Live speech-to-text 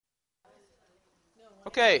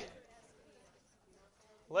Okay,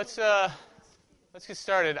 let's get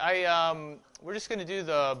started. We're just going to do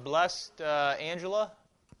the blessed Angela,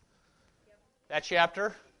 that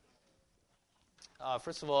chapter.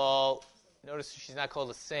 First of all, notice she's not called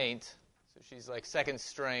a saint, so she's like second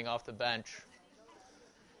string off the bench.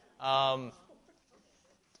 That's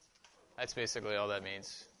basically all that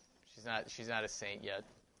means. She's not a saint yet,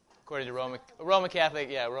 according to Roman Catholic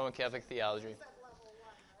theology.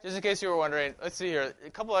 Just in case you were wondering, let's see here. A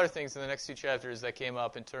couple other things in the next two chapters that came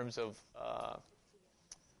up in terms of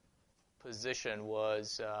position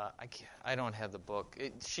was I don't have the book.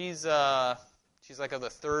 She's like of the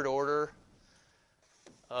third order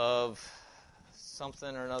of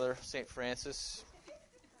something or another, St. Francis.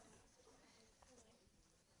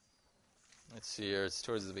 Let's see here. It's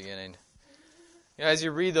towards the beginning. As you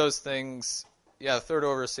read those things, the third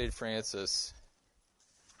order of St. Francis.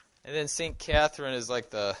 And then St. Catherine is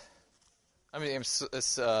like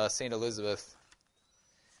St. Elizabeth.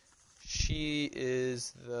 She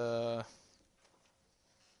is the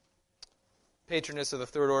patroness of the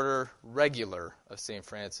third order regular of St.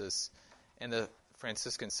 Francis and the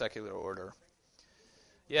Franciscan secular order.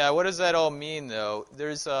 What does that all mean, though?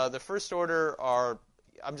 There's the first order are,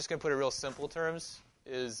 I'm just going to put it in real simple terms,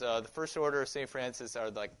 is the first order of St. Francis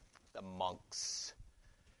are like the monks.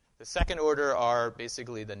 The second order are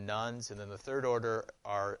basically the nuns, and then the third order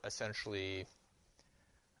are essentially,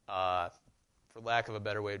 for lack of a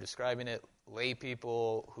better way of describing it, lay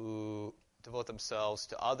people who devote themselves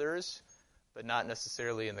to others, but not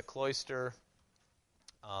necessarily in the cloister.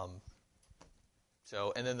 And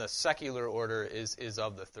then the secular order is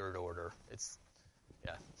of the third order. That's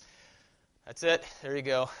it. There you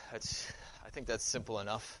go. I think that's simple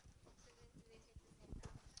enough.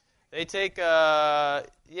 They take, they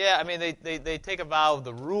take a vow of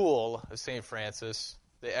the rule of St. Francis.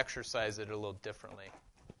 They exercise it a little differently.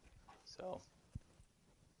 So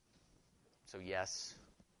yes.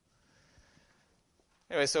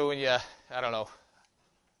 Anyway, so when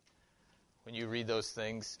you read those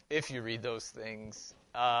things, if you read those things,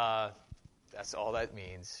 that's all that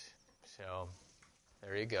means. So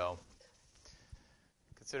there you go.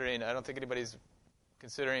 I don't think anybody's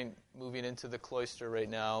considering moving into the cloister right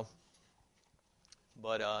now.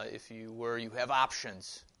 But if you were, you have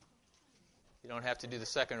options. You don't have to do the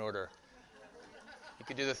second order. You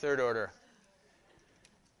could do the third order.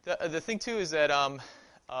 The thing, too, is that,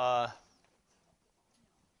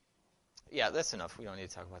 that's enough. We don't need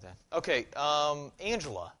to talk about that. Okay,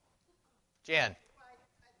 Angela. Jan.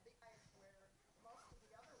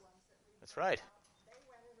 That's right.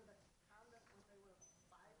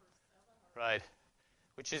 Right.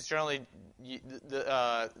 Which is generally,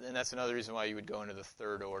 and that's another reason why you would go into the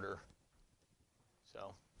third order.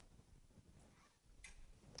 So,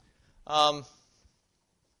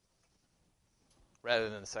 rather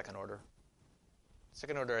than the second order.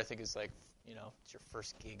 Second order, I think, is like, it's your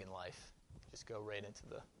first gig in life. Just go right into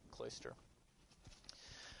the cloister.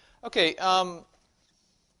 Okay. To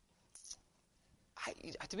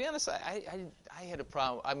be honest, I had a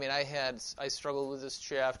problem. I struggled with this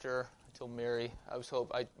chapter. I told Mary,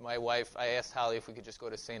 my wife, I asked Holly if we could just go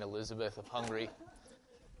to St. Elizabeth of Hungary,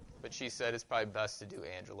 but she said it's probably best to do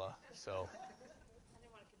Angela. So. I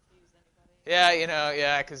didn't want to confuse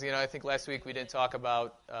anybody. Because I think last week we didn't talk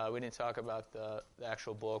about the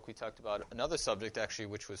actual book. We talked about another subject actually,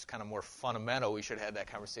 which was kind of more fundamental. We should have had that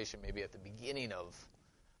conversation maybe at the beginning of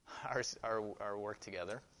our work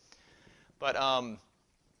together. But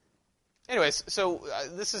anyways, so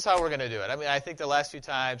this is how we're going to do it. I think the last few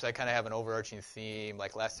times I kind of have an overarching theme.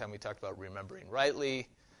 Like last time we talked about remembering rightly.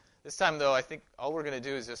 This time, though, I think all we're going to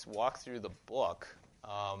do is just walk through the book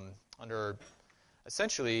under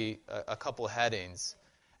essentially a couple headings.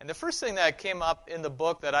 And the first thing that came up in the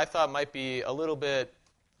book that I thought might be a little bit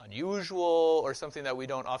unusual or something that we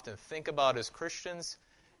don't often think about as Christians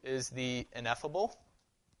is the ineffable.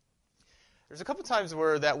 There's a couple times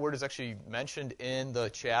where that word is actually mentioned in the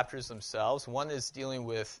chapters themselves. One is dealing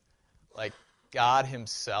with like God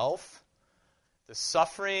himself, the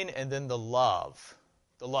suffering, and then the love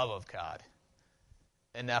of God.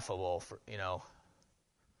 Ineffable,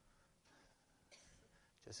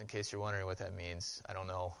 just in case you're wondering what that means. I don't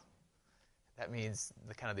know. That means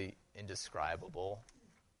the indescribable.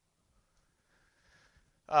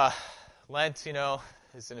 Lent,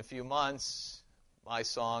 is in a few months. My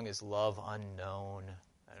song is Love Unknown.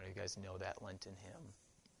 I don't know if you guys know that Lenten hymn.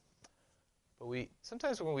 But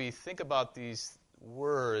sometimes when we think about these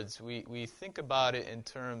words, we think about it in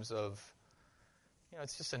terms of,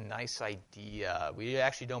 it's just a nice idea. We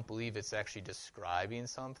actually don't believe it's actually describing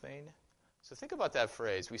something. So think about that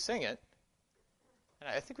phrase. We sing it, And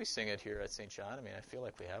I think we sing it here at St. John. I mean, I feel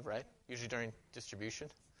like we have, right? Usually during distribution.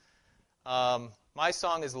 My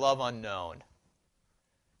song is Love Unknown.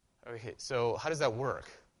 Okay, so how does that work?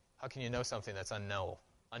 How can you know something that's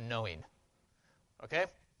unknowing? Okay?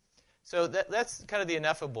 So that's kind of the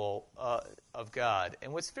ineffable of God.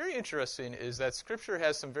 And what's very interesting is that Scripture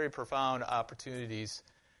has some very profound opportunities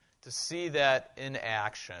to see that in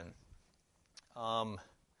action.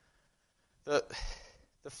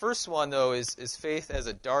 The first one, though, is faith as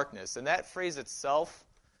a darkness. And that phrase itself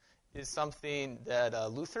is something that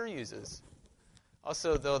Luther uses.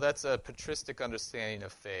 Also, though, that's a patristic understanding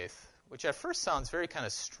of faith, which at first sounds very kind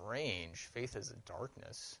of strange. Faith as a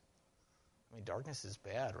darkness. I mean, darkness is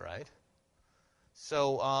bad, right?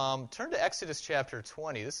 So turn to Exodus chapter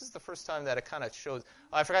 20. This is the first time that it kind of shows.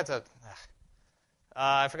 Oh, I forgot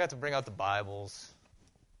to bring out the Bibles.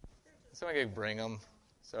 Somebody could bring them.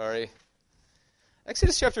 Sorry.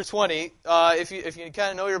 Exodus chapter 20. If you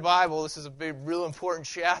kind of know your Bible, this is a real important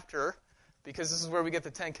chapter because this is where we get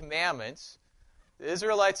the Ten Commandments. The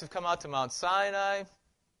Israelites have come out to Mount Sinai,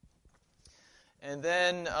 and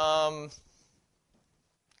then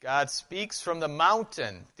God speaks from the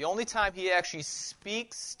mountain. The only time he actually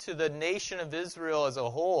speaks to the nation of Israel as a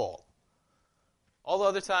whole. All the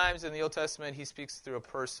other times in the Old Testament, he speaks through a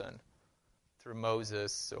person, through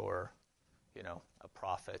Moses or, a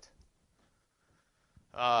prophet.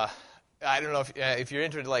 I don't know if you're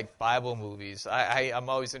into like Bible movies. I'm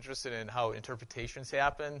always interested in how interpretations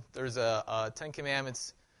happen. There's a Ten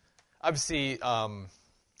Commandments. Obviously,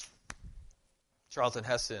 Charlton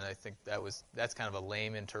Heston. I think that's kind of a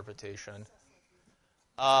lame interpretation.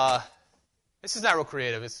 This is not real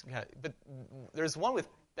creative. But there's one with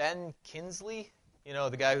Ben Kingsley.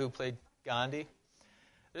 The guy who played Gandhi.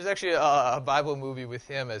 There's actually a Bible movie with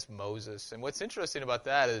him as Moses. And what's interesting about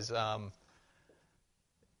that is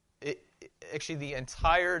actually the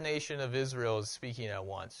entire nation of Israel is speaking at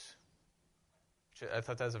once. I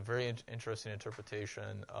thought that was a very interesting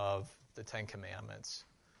interpretation of the Ten Commandments.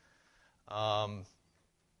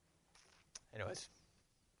 Anyways,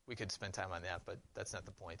 we could spend time on that, but that's not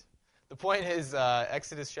the point. The point is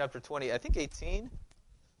Exodus chapter 20, I think 18.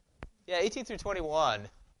 Yeah, 18 through 21. I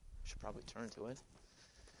should probably turn to it.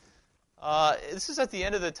 This is at the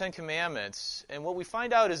end of the Ten Commandments, and what we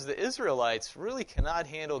find out is the Israelites really cannot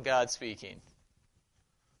handle God speaking.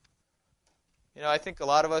 I think a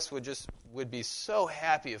lot of us would be so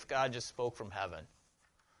happy if God just spoke from heaven.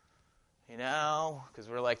 Because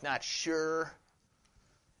we're like not sure.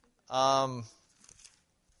 But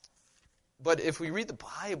if we read the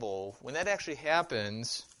Bible, when that actually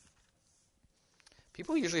happens,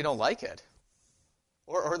 people usually don't like it,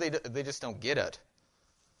 or they just don't get it.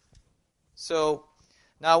 So,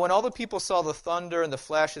 now when all the people saw the thunder and the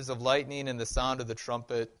flashes of lightning and the sound of the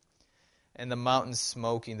trumpet and the mountains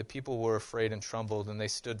smoking, the people were afraid and trembled, and they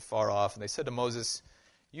stood far off. And they said to Moses,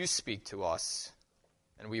 "You speak to us,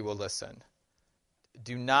 and we will listen.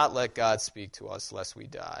 Do not let God speak to us, lest we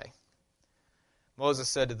die." Moses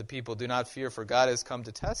said to the people, "Do not fear, for God has come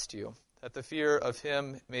to test you, that the fear of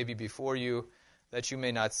him may be before you, that you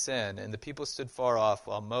may not sin." And the people stood far off,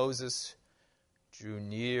 while Moses drew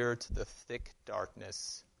near to the thick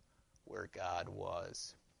darkness where God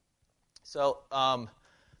was. So,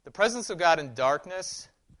 the presence of God and darkness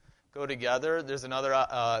go together. There's another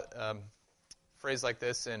phrase like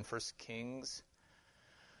this in 1 Kings,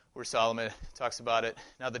 where Solomon talks about it.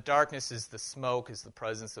 Now, the darkness is the smoke, is the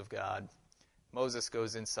presence of God. Moses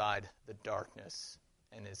goes inside the darkness,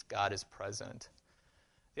 and God is present.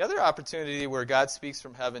 The other opportunity where God speaks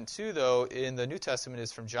from heaven too, though, in the New Testament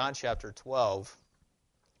is from John chapter 12.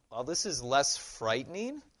 While this is less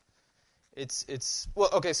frightening,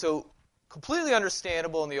 so completely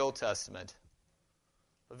understandable in the Old Testament,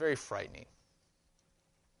 but very frightening.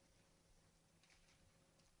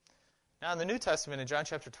 Now in the New Testament, in John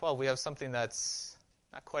chapter 12, we have something that's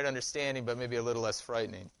not quite understanding, but maybe a little less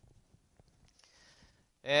frightening.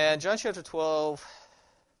 And John chapter 12,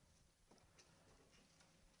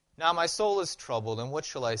 "Now my soul is troubled, and what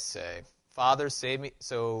shall I say? Father, save me."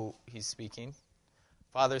 So he's speaking.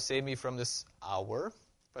 "Father, save me from this hour.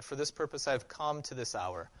 But for this purpose I have come to this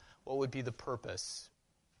hour." What would be the purpose?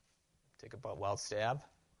 Take a wild stab?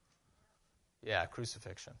 Yeah,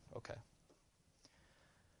 crucifixion. Okay.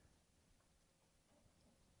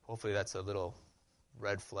 Hopefully that's a little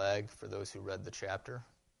red flag for those who read the chapter.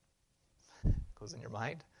 Goes in your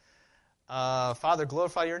mind. "Father,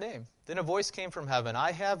 glorify your name." Then a voice came from heaven,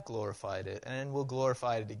 "I have glorified it, and will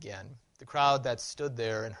glorify it again." The crowd that stood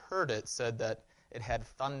there and heard it said that it had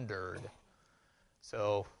thundered.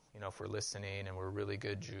 So, if we're listening and we're really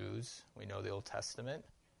good Jews, we know the Old Testament.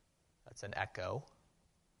 That's an echo.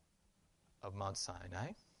 of Mount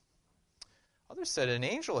Sinai. Others said an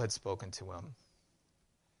angel had spoken to him.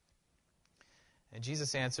 And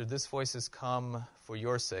Jesus answered, "This voice has come for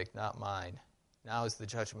your sake, not mine. Now is the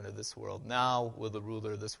judgment of this world. Now will the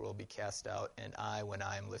ruler of this world be cast out, and I, when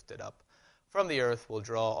I am lifted up from the earth, will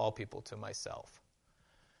draw all people to myself."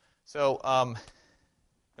 So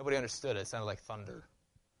nobody understood it. It sounded like thunder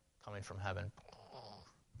coming from heaven.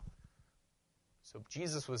 So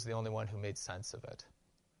Jesus was the only one who made sense of it.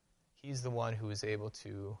 He's the one who was able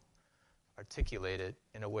to articulate it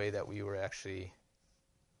in a way that we were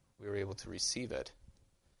able to receive it.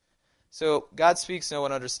 So God speaks, no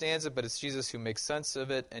one understands it, but it's Jesus who makes sense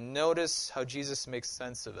of it. And notice how Jesus makes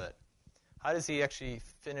sense of it. How does he actually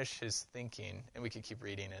finish his thinking? And we could keep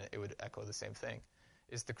reading and it would echo the same thing.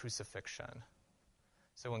 Is the crucifixion.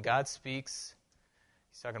 So when God speaks,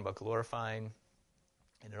 he's talking about glorifying,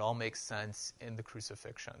 and it all makes sense in the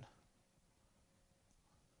crucifixion.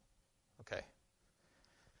 Okay.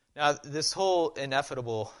 Now, this whole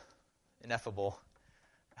ineffable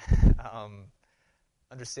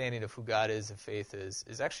understanding of who God is and faith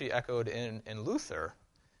is actually echoed in Luther.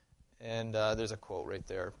 And there's a quote right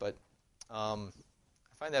there. But I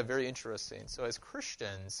find that very interesting. So as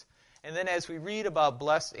Christians, and then as we read about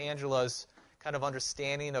Blessed Angela's kind of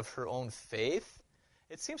understanding of her own faith,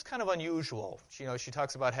 it seems kind of unusual. She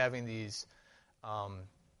talks about having these,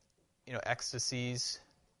 ecstasies,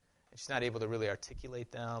 and she's not able to really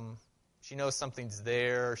articulate them. She knows something's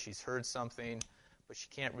there, she's heard something, but she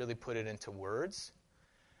can't really put it into words.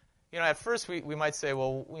 At first we might say,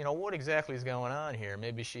 well, what exactly is going on here?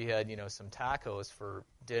 Maybe she had, some tacos for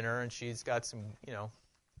dinner, and she's got some,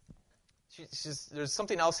 there's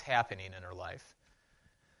something else happening in her life.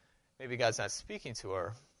 Maybe God's not speaking to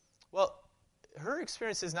her. Well, her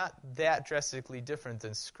experience is not that drastically different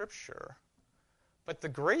than Scripture. But the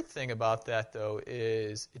great thing about that, though,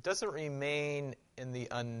 is it doesn't remain in the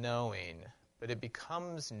unknowing, but it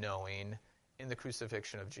becomes knowing in the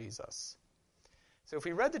crucifixion of Jesus. So if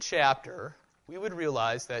we read the chapter, we would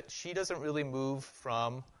realize that she doesn't really move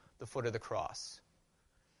from the foot of the cross.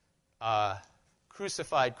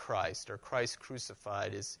 Crucified Christ, or Christ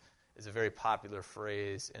crucified, is a very popular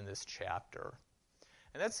phrase in this chapter.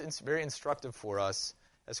 And that's very instructive for us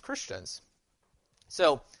as Christians.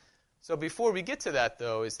 So before we get to that,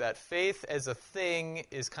 though, is that faith as a thing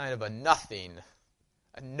is kind of a nothing,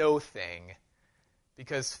 a no thing,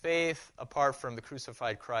 because faith apart from the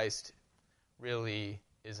crucified Christ really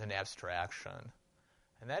is an abstraction.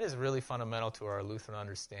 And that is really fundamental to our Lutheran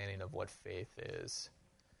understanding of what faith is.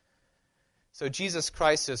 So Jesus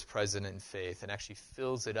Christ is present in faith and actually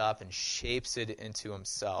fills it up and shapes it into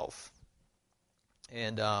himself.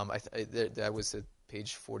 And that was at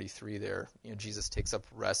page 43 there. Jesus takes up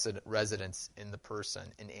residence in the person,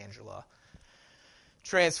 in Angela.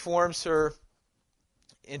 Transforms her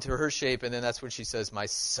into her shape, and then that's when she says, "My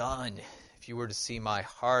son, if you were to see my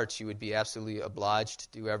heart, you would be absolutely obliged to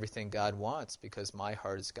do everything God wants, because my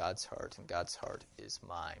heart is God's heart, and God's heart is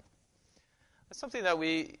mine." That's something that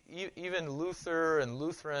even Luther and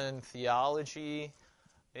Lutheran theology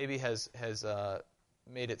maybe has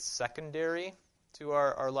made it secondary to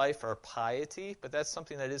our life, our piety, but that's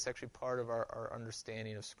something that is actually part of our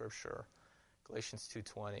understanding of Scripture, Galatians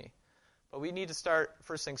 2:20. But we need to start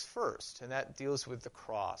first things first, and that deals with the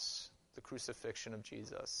cross, the crucifixion of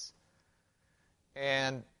Jesus.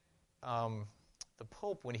 And the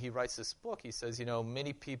Pope, when he writes this book, he says,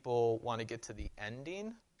 many people want to get to the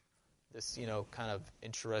ending, this, kind of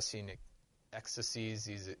interesting ecstasies,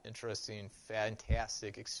 these interesting,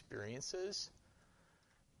 fantastic experiences.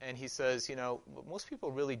 And he says, most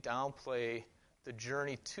people really downplay the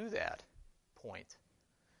journey to that point.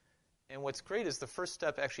 And what's great is the first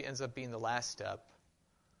step actually ends up being the last step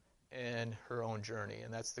in her own journey,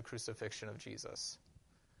 and that's the crucifixion of Jesus.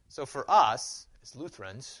 So for us, as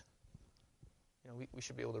Lutherans, we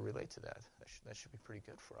should be able to relate to that. That should be pretty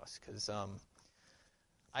good for us, because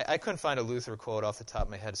I couldn't find a Luther quote off the top of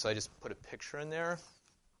my head, so I just put a picture in there.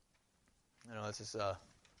 This is a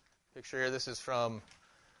picture here. This is from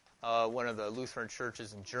one of the Lutheran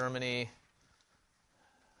churches in Germany,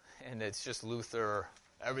 and it's just Luther.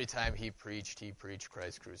 Every time he preached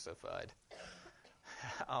Christ crucified.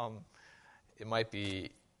 It might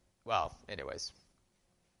be, well, anyways,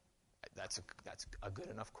 that's a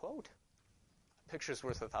good enough quote. A picture's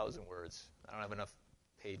worth 1,000 words. I don't have enough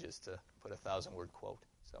pages to put a 1,000-word quote.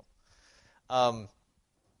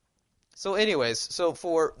 So anyways,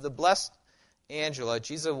 for the Blessed Angela,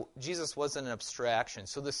 Jesus wasn't an abstraction.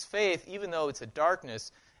 So this faith, even though it's a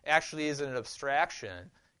darkness, actually isn't an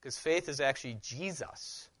abstraction, because faith is actually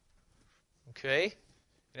Jesus. Okay?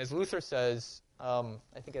 And as Luther says, I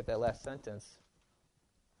think at that last sentence,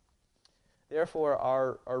 therefore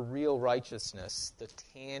our real righteousness, the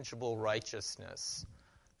tangible righteousness,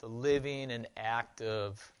 the living and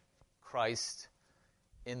active Christ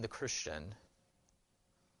in the Christian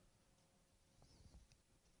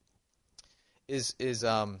is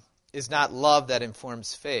not love that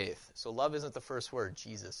informs faith. So love isn't the first word.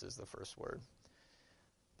 Jesus is the first word.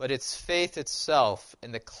 But it's faith itself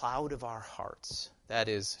in the cloud of our hearts. That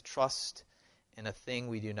is, trust in a thing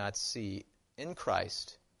we do not see in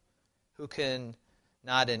Christ, who can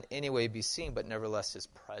not in any way be seen, but nevertheless is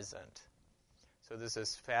present. So this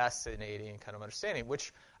is fascinating kind of understanding,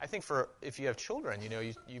 which I think for if you have children,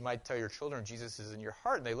 you might tell your children Jesus is in your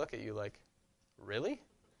heart, and they look at you like, really?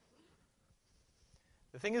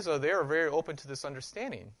 The thing is, though, they are very open to this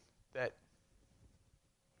understanding that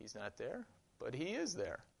he's not there, but he is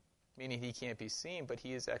there, meaning he can't be seen, but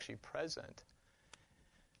he is actually present.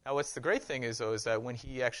 Now, what's the great thing is, though, is that when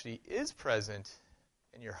he actually is present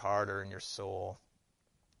in your heart or in your soul,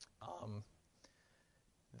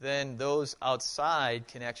 then those outside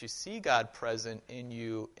can actually see God present in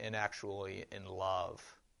you and actually in love.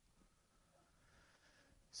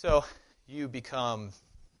 So you become,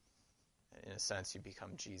 in a sense, you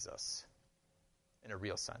become Jesus. In a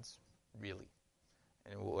real sense, really.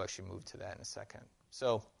 And we'll actually move to that in a second.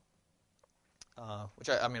 So, which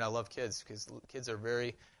I love kids, because kids are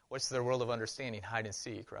what's their world of understanding? Hide and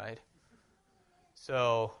seek, right?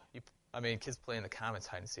 So, kids play in the comments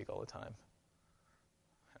hide and seek all the time.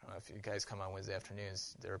 I don't know if you guys come on Wednesday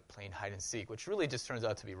afternoons, they're playing hide and seek, which really just turns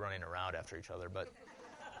out to be running around after each other. But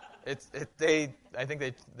I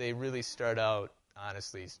think they really start out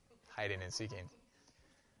honestly hiding and seeking.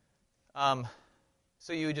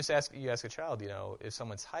 So you ask a child, if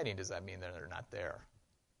someone's hiding, does that mean that they're not there?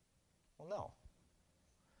 Well, no.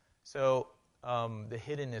 So the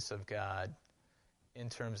hiddenness of God in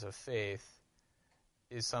terms of faith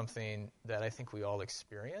is something that I think we all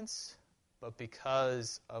experience, but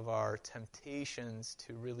because of our temptations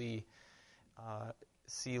to really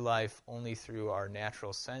see life only through our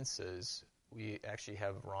natural senses, we actually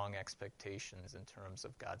have wrong expectations in terms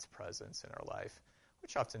of God's presence in our life,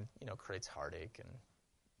 which often, creates heartache and,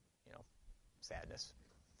 sadness.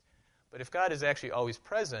 But if God is actually always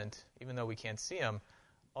present, even though we can't see him,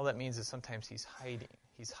 all that means is sometimes he's hiding.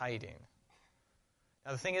 He's hiding.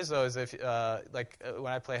 Now, the thing is, though, is if,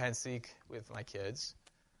 when I play hide and seek with my kids,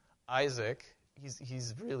 Isaac,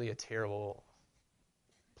 he's really a terrible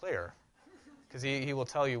player because he will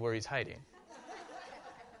tell you where he's hiding.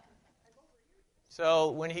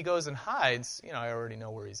 So when he goes and hides, I already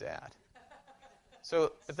know where he's at.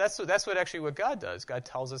 So but that's what God does. God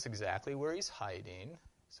tells us exactly where he's hiding.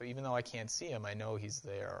 So even though I can't see him, I know he's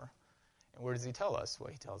there. And where does he tell us?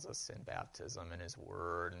 Well, he tells us in baptism and his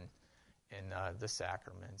word and in the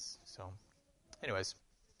sacraments. So, anyways,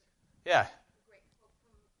 yeah.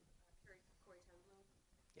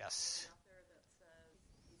 Yes.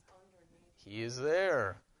 He is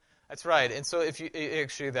there. That's right. And so if you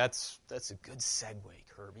actually that's a good segue,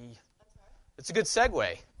 Kirby. It's a good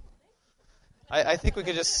segue. I think we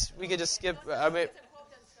could just skip.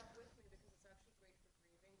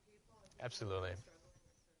 Absolutely.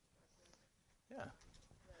 Yeah.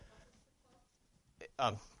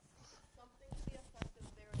 Something to the effect of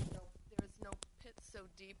there is no pit so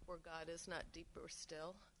deep where God is not deeper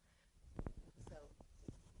still. So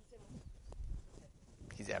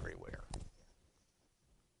he's everywhere.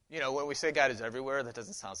 When we say God is everywhere, that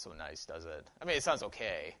doesn't sound so nice, does it? It sounds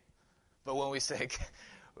okay. But when we say,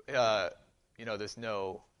 there's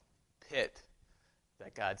no pit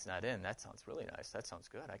that God's not in, that sounds really nice. That sounds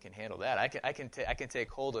good. I can handle that. I can take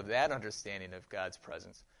hold of that understanding of God's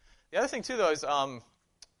presence. The other thing, too, though, is, so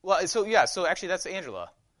actually that's Angela.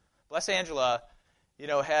 Bless Angela,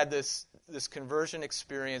 had this conversion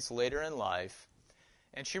experience later in life,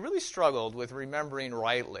 and she really struggled with remembering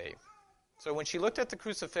rightly. So when she looked at the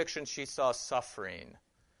crucifixion, she saw suffering.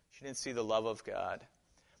 She didn't see the love of God.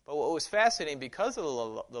 But what was fascinating, because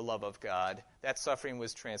of the love of God, that suffering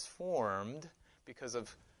was transformed because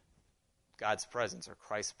of God's presence or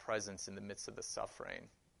Christ's presence in the midst of the suffering.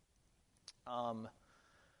 Now,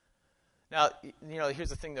 here's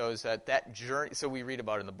the thing, though, is that journey, so we read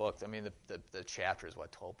about it in the book. The chapter is,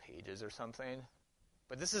 12 pages or something?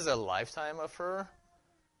 But this is a lifetime of her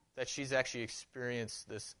that she's actually experienced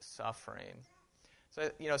this suffering.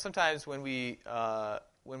 So, sometimes when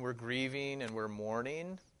we're grieving and we're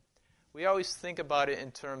mourning, we always think about it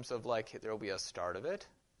in terms of there will be a start of it,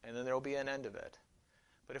 and then there will be an end of it.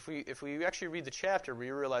 But if we actually read the chapter,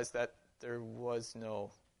 we realize that there was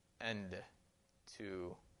no end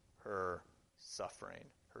to her suffering.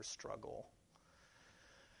 her struggle.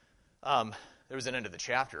 There was an end of the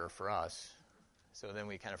chapter for us, so then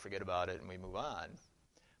we kind of forget about it and we move on.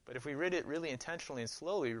 But if we read it really intentionally and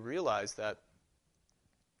slowly, we realize that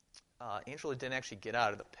Angela didn't actually get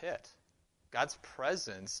out of the pit. God's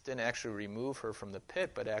presence didn't actually remove her from the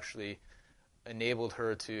pit, but actually enabled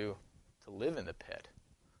her to live in the pit.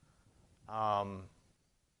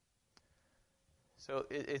 So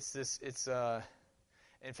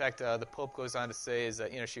in fact, the Pope goes on to say is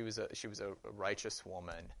that she was a righteous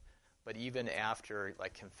woman, but even after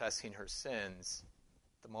confessing her sins,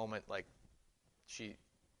 the moment she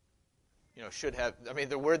should have,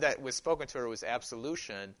 the word that was spoken to her was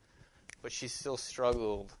absolution, but she still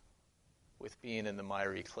struggled with being in the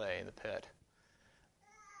miry clay in the pit.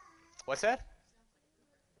 What's that?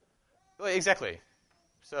 Well, exactly.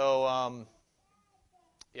 So,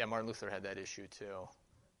 Martin Luther had that issue too.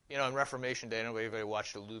 In Reformation Day, I don't know if anybody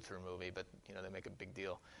watched a Luther movie, but they make a big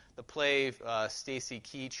deal. The play, Stacy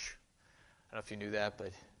Keach, I don't know if you knew that,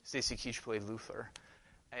 but Stacy Keach played Luther,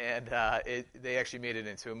 and they actually made it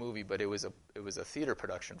into a movie, but it was a theater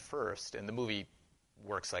production first, and the movie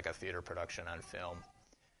works like a theater production on film.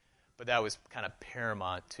 But that was kind of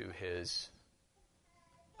paramount to his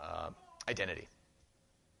identity.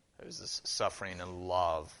 It was this suffering and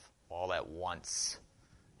love all at once.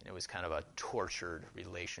 And it was kind of a tortured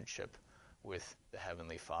relationship with the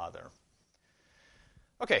Heavenly Father.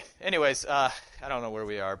 Okay, anyways, I don't know where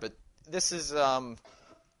we are, but this is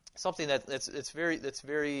something that's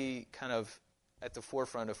very kind of at the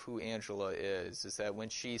forefront of who Angela is that when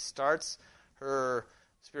she starts her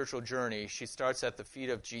spiritual journey, she starts at the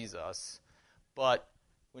feet of Jesus, but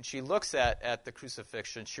when she looks at the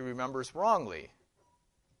crucifixion, she remembers wrongly.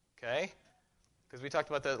 Okay? Because we talked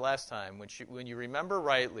about that last time. When you remember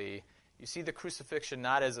rightly, you see the crucifixion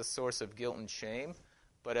not as a source of guilt and shame,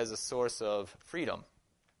 but as a source of freedom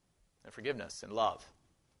and forgiveness and love.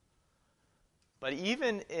 But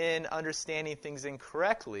even in understanding things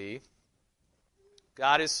incorrectly,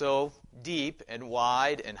 God is so deep and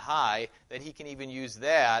wide and high that he can even use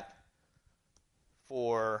that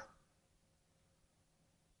for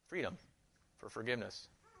freedom, for forgiveness,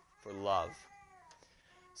 for love.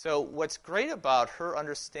 So what's great about her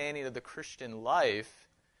understanding of the Christian life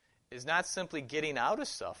is not simply getting out of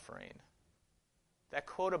suffering. That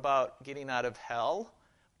quote about getting out of hell,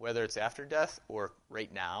 whether it's after death or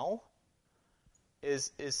right now,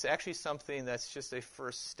 is actually something that's just a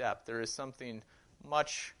first step. There is something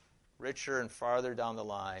much richer and farther down the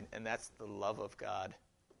line, and that's the love of God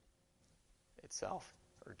itself,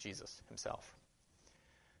 or Jesus himself.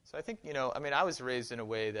 So I think, I was raised in a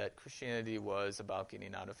way that Christianity was about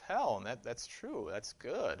getting out of hell, and that's true. That's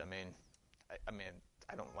good.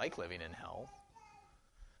 I don't like living in hell.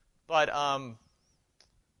 But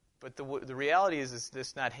the reality is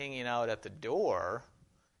this not hanging out at the door,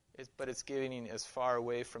 but it's getting as far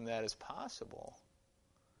away from that as possible.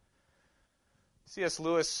 C.S.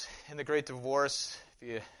 Lewis in The Great Divorce,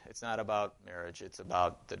 it's not about marriage, it's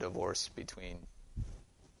about the divorce between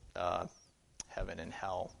heaven and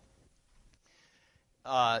hell.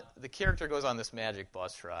 The character goes on this magic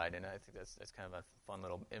bus ride, and I think that's kind of a fun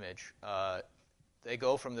little image. They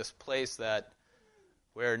go from this place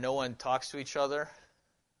where no one talks to each other,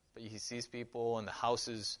 but he sees people, and the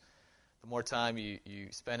houses, the more time you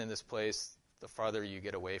spend in this place, the farther you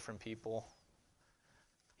get away from people.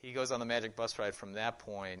 He goes on the magic bus ride from that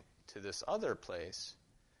point to this other place,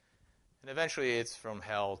 and eventually it's from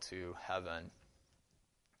hell to heaven.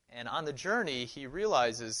 And on the journey, he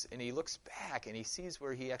realizes, and he looks back, and he sees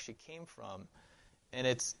where he actually came from, and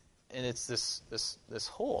it's this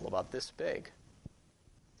hole about this big.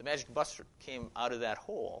 The magic bus came out of that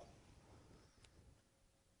hole,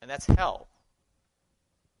 and that's hell.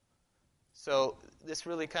 So this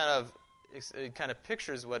really kind of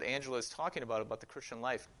pictures what Angela is talking about the Christian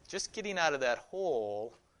life. Just getting out of that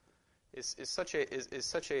hole is such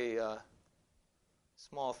a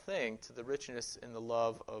small thing to the richness and the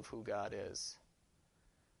love of who God is.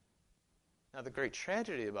 Now, the great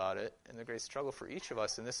tragedy about it, and the great struggle for each of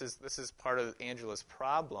us, and this is part of Angela's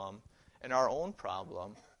problem and our own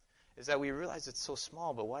problem, is that we realize it's so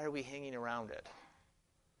small, but why are we hanging around it?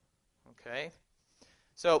 Okay?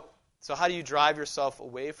 So how do you drive yourself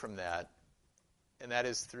away from that? And that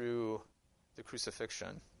is through the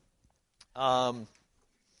crucifixion. I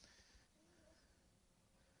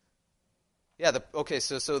have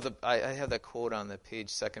that quote on the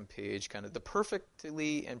second page, kind of, the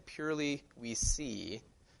perfectly and purely we see.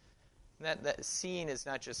 And that seeing is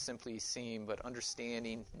not just simply seeing, but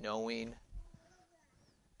understanding, knowing.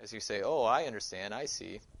 As you say, oh, I understand, I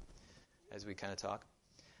see, as we kind of talk.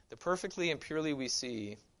 The perfectly and purely we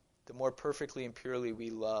see, the more perfectly and purely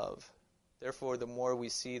we love. Therefore, the more we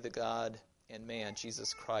see the God and man,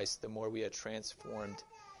 Jesus Christ, the more we are transformed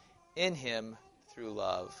in him through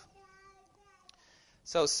love.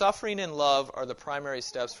 So suffering and love are the primary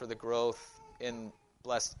steps for the growth in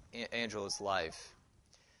Blessed Angela's life.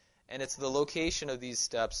 And it's the location of these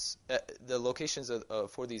steps, the locations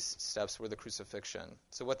for these steps were the crucifixion.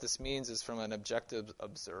 So what this means is, from an objective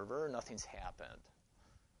observer, nothing's happened.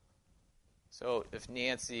 So if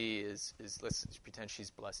Nancy is let's pretend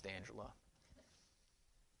she's Blessed Angela.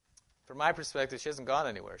 From my perspective, she hasn't gone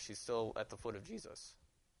anywhere. She's still at the foot of Jesus.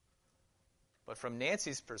 But from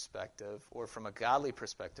Nancy's perspective, or from a godly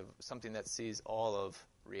perspective, something that sees all of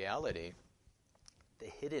reality, the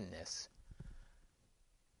hiddenness,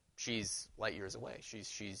 she's light years away.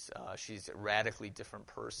 She's a radically different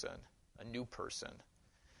person, a new person.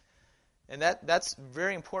 And that's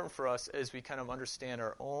very important for us as we kind of understand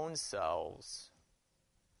our own selves.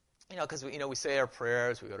 Because we say our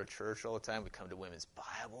prayers, we go to church all the time, we come to women's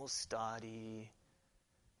Bible study,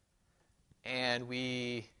 and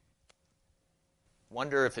we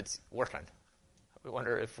wonder if it's working. We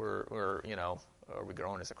wonder if we're are we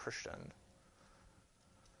growing as a Christian?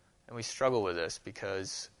 And we struggle with this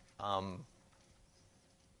because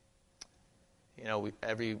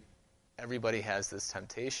everybody has this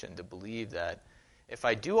temptation to believe that if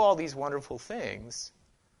I do all these wonderful things,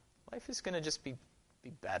 life is going to just be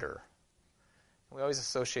better. And we always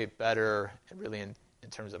associate better really in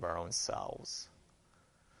terms of our own selves.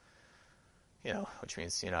 Which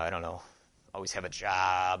means, I don't know, always have a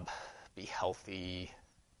job, be healthy,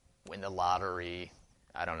 win the lottery,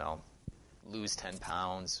 I don't know, lose 10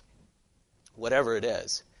 pounds, whatever it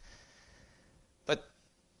is.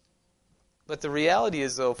 But the reality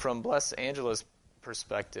is, though, from Blessed Angela's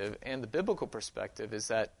perspective and the biblical perspective,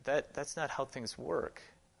 is that's not how things work.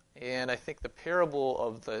 And I think the parable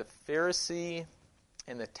of the Pharisee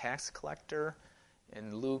and the tax collector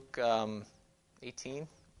in Luke 18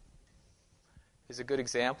 is a good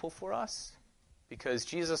example for us, because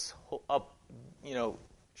Jesus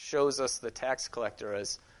shows us the tax collector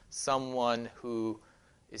as someone who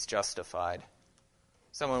is justified,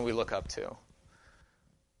 someone we look up to.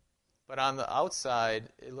 But on the outside,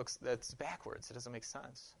 that's backwards. It doesn't make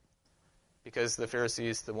sense, because the Pharisee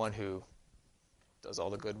is the one who does all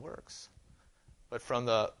the good works. But from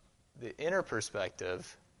the inner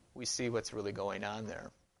perspective, we see what's really going on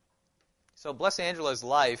there. So Blessed Angela's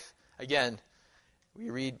life, again, we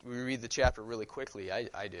read the chapter really quickly.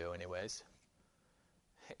 I do, anyways.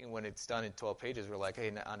 And when it's done in 12 pages, we're like,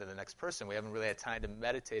 hey, on to the next person. We haven't really had time to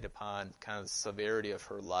meditate upon kind of the severity of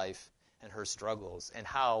her life and her struggles, and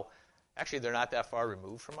how actually they're not that far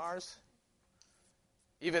removed from ours.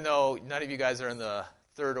 Even though none of you guys are in the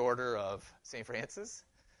third order of St. Francis,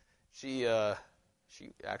 she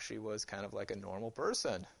actually was kind of like a normal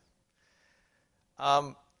person.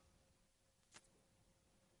 I've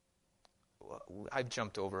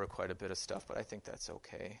jumped over quite a bit of stuff, but I think that's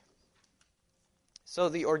okay. So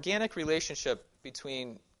the organic relationship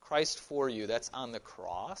between Christ for you, that's on the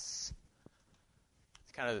cross.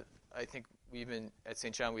 It's kind of, I think at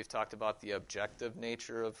St. John, we've talked about the objective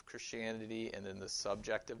nature of Christianity and then the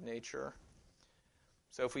subjective nature.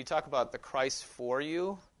 So if we talk about the Christ for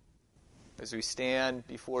you, as we stand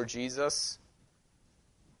before Jesus.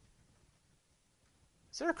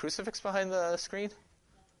 Is there a crucifix behind the screen?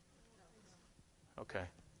 Okay.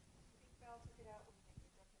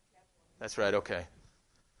 That's right, okay.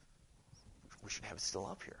 We should have it still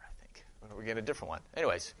up here, I think. Or we get a different one.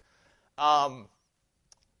 Anyways,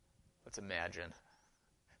 let's imagine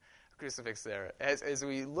a crucifix there. As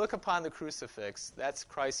we look upon the crucifix, that's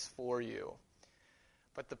Christ for you.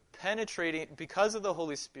 But the penetrating, because of the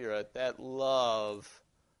Holy Spirit, that love,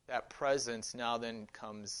 that presence now then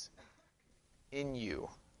comes in you.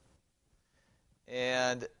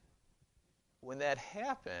 And when that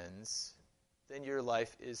happens, then your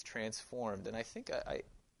life is transformed. And I think I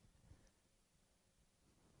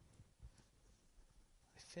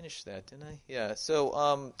finished that, didn't I? Yeah.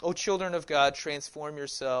 So, O children of God, transform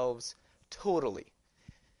yourselves totally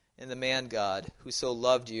in the man God who so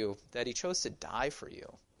loved you that he chose to die for you.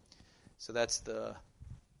 So that's the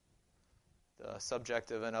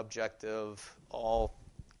subjective and objective, all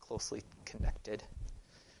closely connected.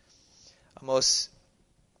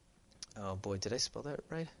 Oh boy, did I spell that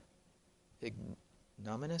right?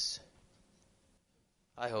 Ignominious?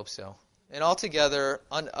 I hope so. And altogether,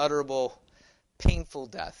 unutterable, painful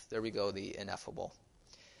death. There we go, the ineffable.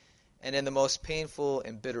 And in the most painful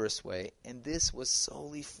and bitterest way. And this was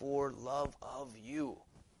solely for love of you.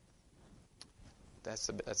 That's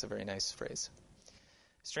a very nice phrase.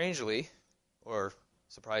 Strangely, or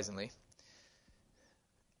surprisingly,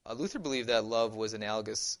 Luther believed that love was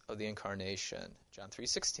analogous of the incarnation, John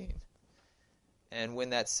 3:16. And when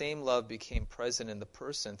that same love became present in the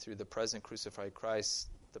person through the present crucified Christ,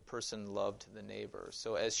 the person loved the neighbor.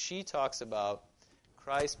 So as she talks about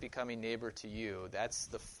Christ becoming neighbor to you, that's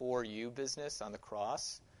the for you business on the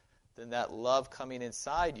cross. Then that love coming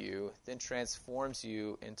inside you then transforms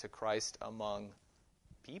you into Christ among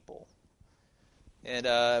people. And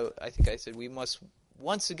I think I said we must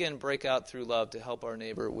once again break out through love to help our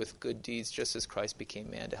neighbor with good deeds, just as Christ became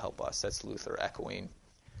man to help us. That's Luther echoing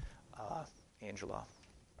Angela.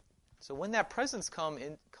 So when that presence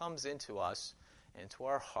comes into us, into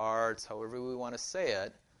our hearts, however we want to say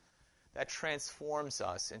it, that transforms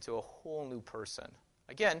us into a whole new person.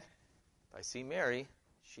 Again, if I see Mary,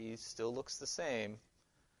 she still looks the same.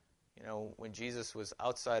 You know, when Jesus was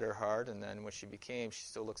outside her heart, and then when she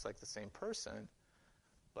still looks like the same person.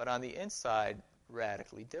 But on the inside,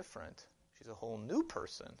 radically different. She's a whole new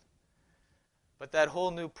person. But that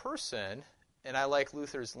whole new person, and I like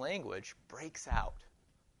Luther's language, breaks out.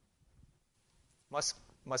 Must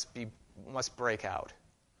break out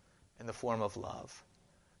in the form of love.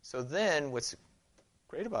 So then what's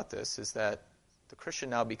great about this is that the Christian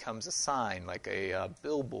now becomes a sign, like a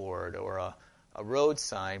billboard or a road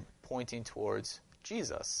sign pointing towards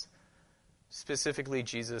Jesus. Specifically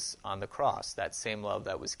Jesus on the cross, that same love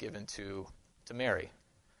that was given to Mary.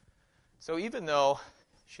 So even though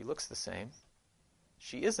she looks the same,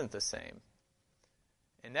 she isn't the same.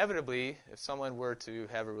 Inevitably, if someone were to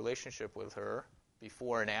have a relationship with her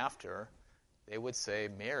before and after, they would say,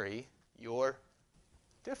 Mary, you're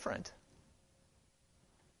different.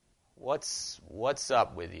 What's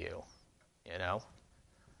up with you? You know?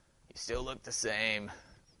 You still look the same,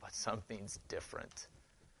 but something's different.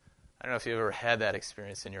 I don't know if you've ever had that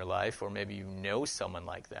experience in your life, or maybe you know someone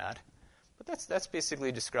like that. But that's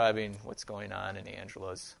basically describing what's going on in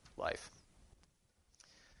Angela's life.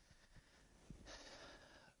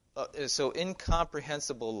 So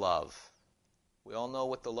incomprehensible love. We all know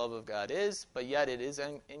what the love of God is, but yet it is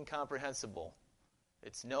incomprehensible.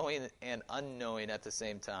 It's knowing and unknowing at the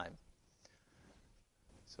same time.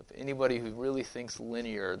 So if anybody who really thinks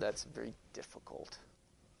linear, that's very difficult.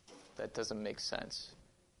 That doesn't make sense.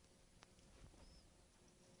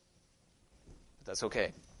 But that's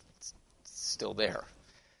okay. It's still there.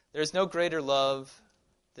 There's no greater love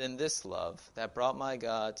than this love that brought my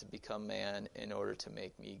God to become man in order to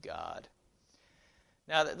make me God.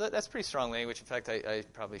 Now, that's pretty strong language. In fact, I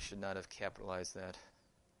probably should not have capitalized that.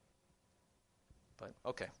 But,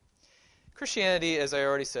 okay. Christianity, as I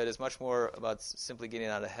already said, is much more about simply getting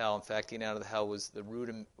out of hell. In fact, getting out of the hell was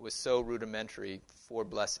so rudimentary for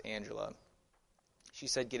Blessed Angela. She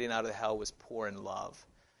said getting out of the hell was poor in love.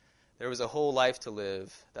 There was a whole life to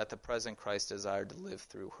live that the present Christ desired to live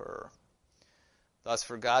through her. Thus,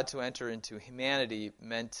 for God to enter into humanity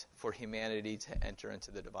meant for humanity to enter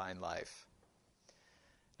into the divine life.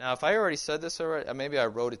 Now, if I already said this already, maybe I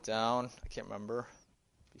wrote it down. I can't remember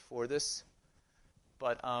before this.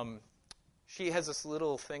 But she has this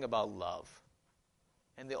little thing about love.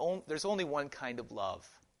 And there's only one kind of love.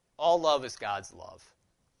 All love is God's love.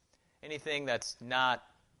 Anything that's not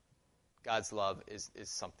God's love is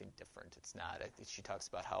something different. It's not. She talks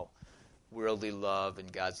about how worldly love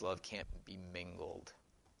and God's love can't be mingled.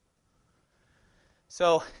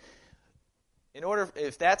 So,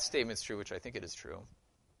 if that statement's true, which I think it is true,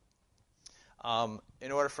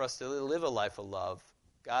 in order for us to live a life of love,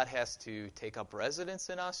 God has to take up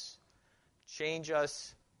residence in us, change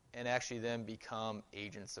us, and actually then become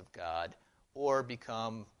agents of God or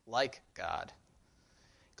become like God.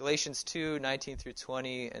 Galatians 2:19 through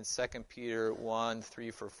 20 and 2 Peter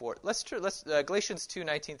 1:3-4. Galatians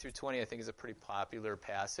 2:19 through 20 I think is a pretty popular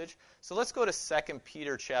passage. So let's go to 2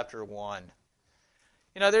 Peter chapter 1.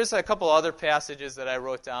 You know, there's a couple other passages that I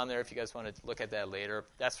wrote down there if you guys want to look at that later.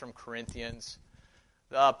 That's from Corinthians.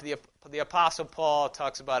 The Apostle Paul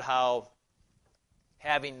talks about how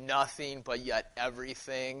having nothing but yet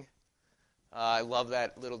everything. I love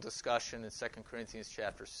that little discussion in 2 Corinthians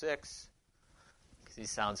chapter 6. He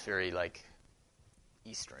sounds very like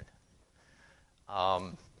Eastern.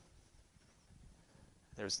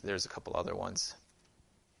 There's a couple other ones,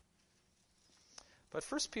 but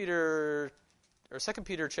 2 Peter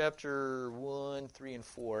chapter 1, 3, and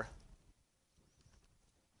 4.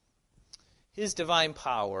 His divine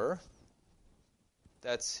power,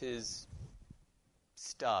 that's his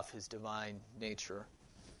stuff, his divine nature,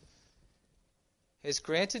 has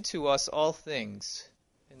granted to us all things.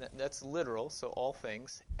 And that's literal, so all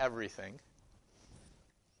things, everything,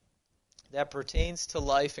 that pertains to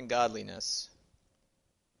life and godliness,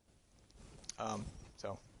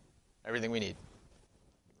 So everything we need.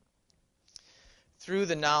 Through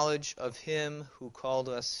the knowledge of him who called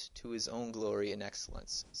us to his own glory and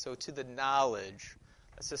excellence. So to the knowledge,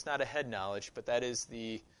 that's just not a head knowledge, but that is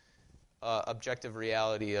the objective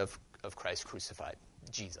reality of Christ crucified,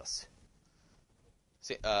 Jesus.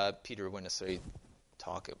 See, Peter wouldn't necessarily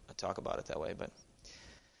talk about it that way, but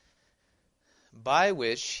by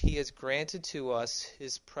which he has granted to us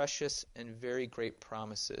his precious and very great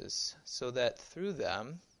promises, so that through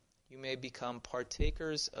them you may become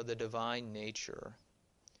partakers of the divine nature,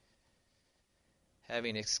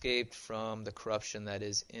 having escaped from the corruption that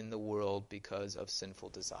is in the world because of sinful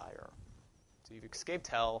desire. So you've escaped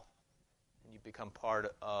hell, and you become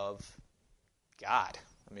part of God.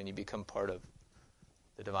 I mean, you become part of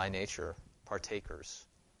the divine nature, partakers.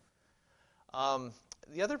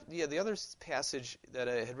 The other passage that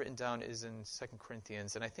I had written down is in 2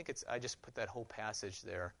 Corinthians, and I think I just put that whole passage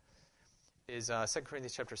there. Is 2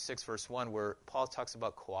 Corinthians chapter 6, verse 1, where Paul talks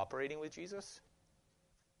about cooperating with Jesus.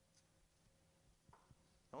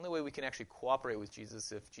 The only way we can actually cooperate with Jesus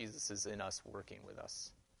is if Jesus is in us, working with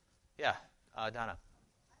us. Yeah, Donna.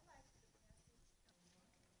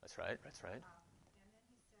 That's right. That's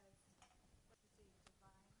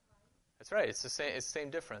right. It's the same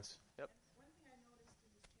difference. Yep.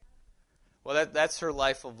 Well, that's her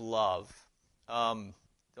life of love. The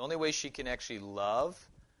only way she can actually love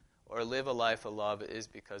or live a life of love is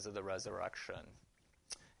because of the resurrection.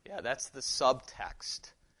 Yeah, that's the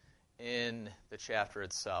subtext in the chapter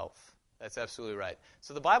itself. That's absolutely right.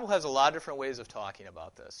 So the Bible has a lot of different ways of talking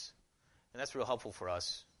about this. And that's real helpful for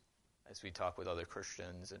us as we talk with other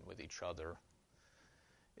Christians and with each other.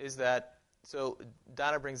 So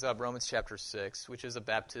Donna brings up Romans chapter 6, which is a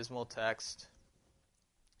baptismal text.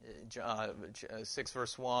 6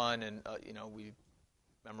 verse 1, and we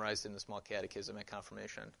memorized in the small catechism at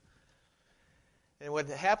confirmation. And what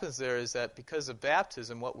happens there is that because of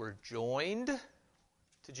baptism, what we're joined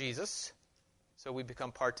to Jesus, so we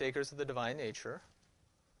become partakers of the divine nature.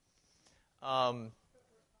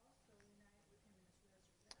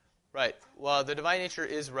 Right. Well, the divine nature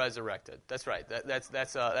is resurrected. That's right. That's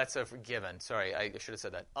a given. Sorry, I should have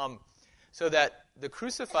said that. So that the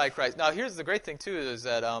crucified Christ. Now, here's the great thing too is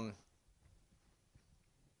that I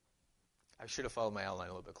should have followed my outline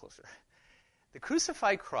a little bit closer. The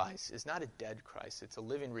crucified Christ is not a dead Christ. It's a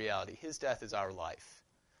living reality. His death is our life.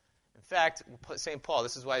 In fact, St. Paul,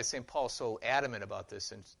 this is why St. Paul is so adamant about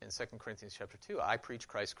this in 2 Corinthians chapter 2. I preach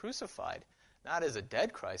Christ crucified, not as a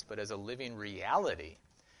dead Christ, but as a living reality.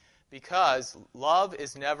 Because love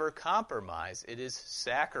is never compromised. It is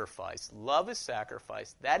sacrifice. Love is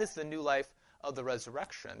sacrifice. That is the new life of the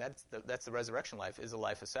resurrection. That's the resurrection life, is a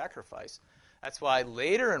life of sacrifice. That's why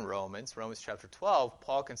later in Romans chapter 12,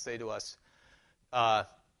 Paul can say to us,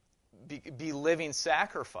 be living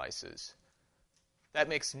sacrifices. That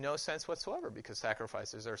makes no sense whatsoever because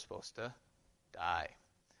sacrifices are supposed to die.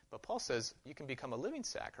 But Paul says you can become a living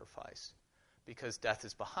sacrifice because death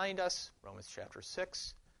is behind us, Romans chapter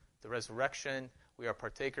 6. The resurrection, we are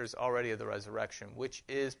partakers already of the resurrection, which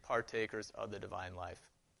is partakers of the divine life.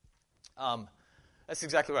 That's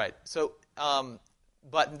exactly right. So, but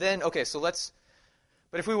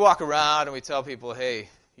if we walk around and we tell people, hey,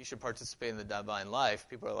 you should participate in the divine life,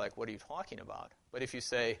 people are like, what are you talking about? But if you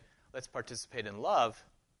say, let's participate in love,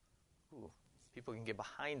 people can get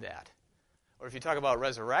behind that. Or if you talk about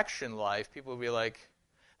resurrection life, people will be like,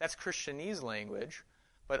 that's Christianese language,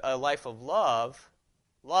 but a life of love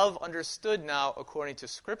understood now according to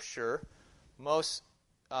Scripture, most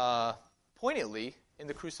poignantly in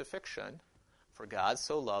the crucifixion. For God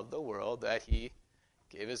so loved the world that he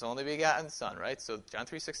gave his only begotten Son, right? So John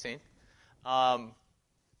 3:16.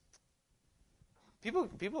 People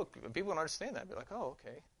don't understand that. They're like, oh,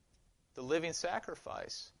 okay. The living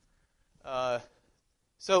sacrifice.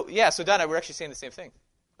 So Donna, we're actually saying the same thing.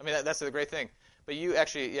 I mean, that's the great thing. But you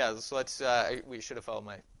actually, so let's, we should have followed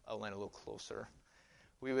my outline a little closer.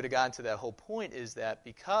 We would have gotten to that whole point is that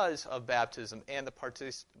because of baptism and the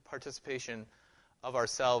participation of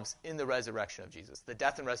ourselves in the resurrection of Jesus, the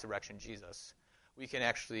death and resurrection of Jesus, we can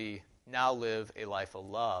actually now live a life of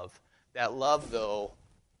love. That love, though,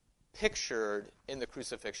 pictured in the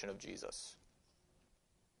crucifixion of Jesus.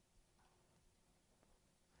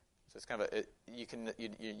 So it's kind of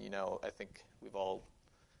I think we've all,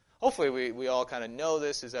 hopefully we all kind of know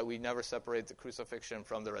this, is that we never separate the crucifixion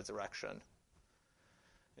from the resurrection.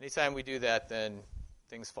 Anytime we do that, then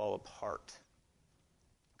things fall apart.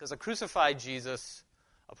 Because a crucified Jesus,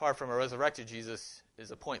 apart from a resurrected Jesus, is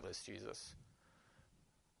a pointless Jesus.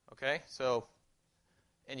 Okay? So,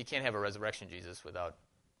 and you can't have a resurrection Jesus without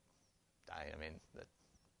dying. I mean,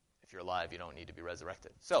 if you're alive, you don't need to be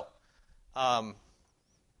resurrected. So, so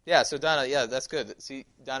Donna, that's good. See,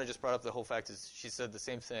 Donna just brought up the whole fact is she said the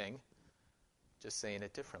same thing, just saying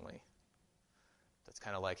it differently. That's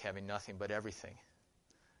kind of like having nothing but everything.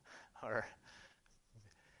 Or,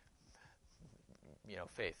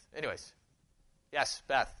 faith. Anyways. Yes,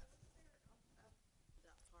 Beth.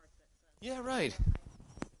 Yeah, right.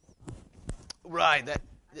 Right.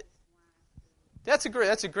 That's a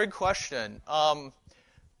great question.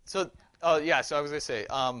 So I was going to say,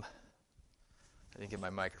 I didn't get my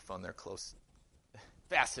microphone there close,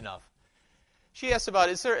 fast enough. She asked about,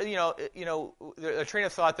 is there, a train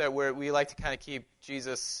of thought that where we like to kind of keep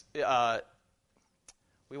Jesus, we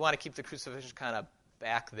want to keep the crucifixion kind of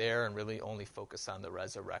back there and really only focus on the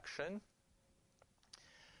resurrection.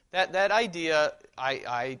 That idea,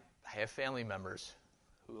 I have family members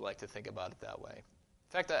who like to think about it that way.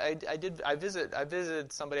 In fact, I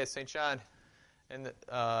visited somebody at St. John, and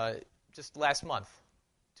just last month,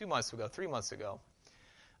 2 months ago, 3 months ago,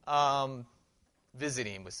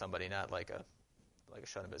 visiting with somebody, not like a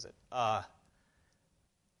shut-in visit.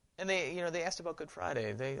 And they asked about Good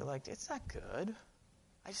Friday. They were like, it's not good.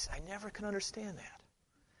 I never can understand that.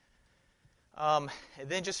 And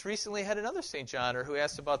then just recently had another St. Johner who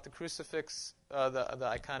asked about the crucifix, the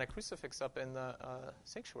iconic crucifix up in the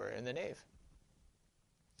sanctuary, in the nave.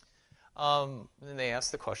 And then they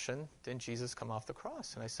asked the question, didn't Jesus come off the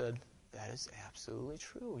cross? And I said, that is absolutely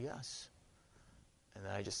true, yes. And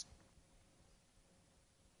then I just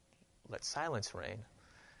let silence reign.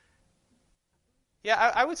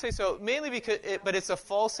 Yeah, I would say so, mainly because, but it's a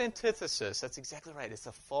false antithesis. That's exactly right. It's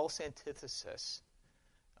a false antithesis.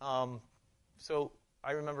 So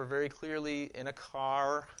I remember very clearly in a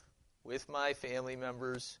car with my family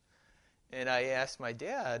members, and I asked my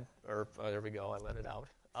dad, there we go, I let it out.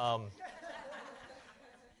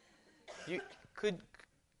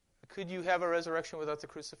 Could you have a resurrection without the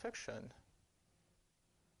crucifixion?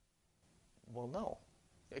 Well, no,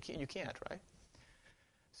 you can't, right?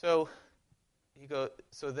 So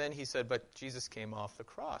then he said, but Jesus came off the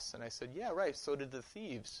cross, and I said, yeah, right. So did the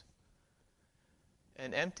thieves.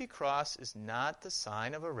 An empty cross is not the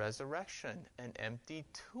sign of a resurrection. An empty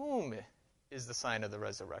tomb is the sign of the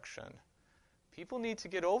resurrection. People need to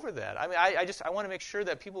get over that. I mean, I want to make sure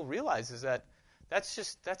that people realize is that that's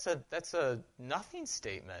a nothing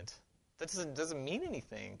statement. That doesn't mean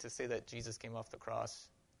anything to say that Jesus came off the cross.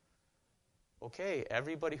 Okay,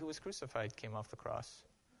 everybody who was crucified came off the cross.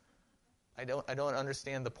 I don't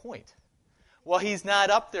understand the point. Well, he's not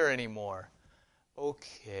up there anymore.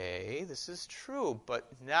 Okay, this is true, but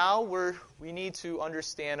now we need to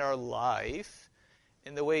understand our life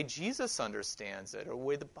in the way Jesus understands it, or the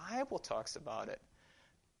way the Bible talks about it.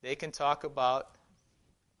 They can talk about,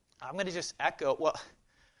 I'm going to just echo, calm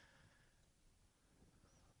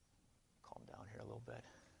down here a little bit.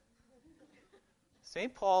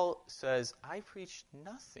 St. Paul says, I preach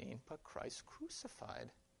nothing but Christ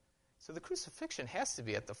crucified. So the crucifixion has to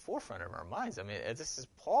be at the forefront of our minds. I mean, this is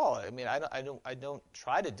Paul. I mean, I don't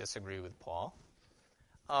try to disagree with Paul.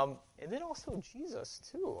 And then also Jesus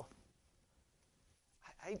too.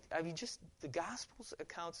 I mean, just the Gospels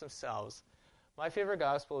accounts themselves. My favorite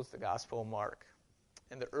Gospel is the Gospel of Mark,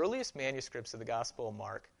 and the earliest manuscripts of the Gospel of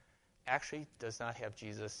Mark actually does not have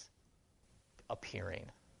Jesus appearing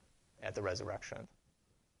at the resurrection.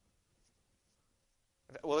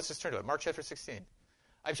 Well, let's just turn to it. Mark chapter 16.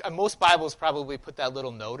 Most Bibles probably put that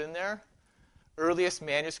little note in there. Earliest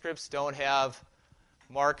manuscripts don't have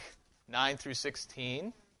Mark 9 through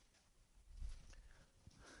 16.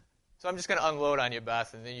 So I'm just going to unload on you,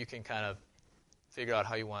 Beth, and then you can kind of figure out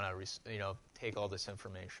how you want to, take all this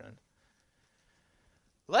information.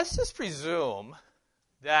 Let's just presume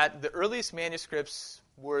that the earliest manuscripts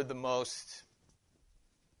were the most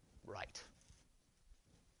right.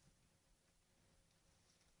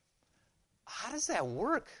 How does that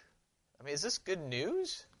work? I mean, is this good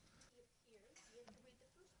news?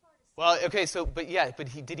 Well, okay,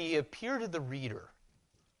 did he appear to the reader?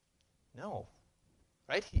 No.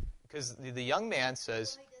 Right? Because the young man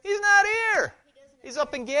says, he's not here. He's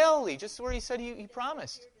up in Galilee, just where he said he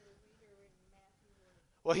promised.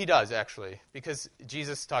 Well, he does, actually, because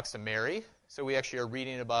Jesus talks to Mary. So we actually are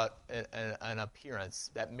reading about an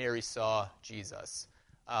appearance that Mary saw Jesus.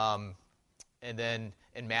 And then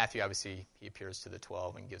in Matthew, obviously, he appears to the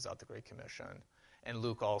 12 and gives out the Great Commission. And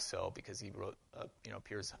Luke also, because he wrote,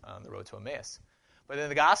 appears on the road to Emmaus. But in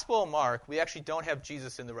the Gospel of Mark, we actually don't have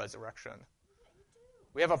Jesus in the resurrection.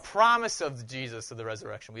 We have a promise of Jesus of the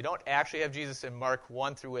resurrection. We don't actually have Jesus in Mark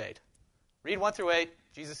 1 through 8. Read 1 through 8.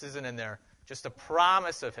 Jesus isn't in there. Just a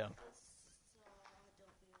promise of him.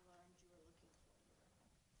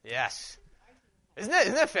 Yes. Isn't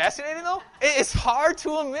that fascinating, though? It's hard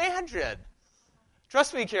to imagine.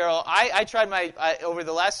 Trust me, Carol, I tried over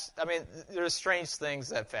the last, there's strange things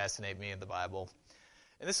that fascinate me in the Bible.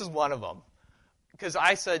 And this is one of them. Because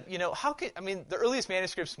I said, the earliest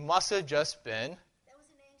manuscripts must have just been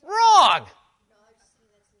wrong.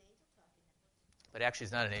 But actually,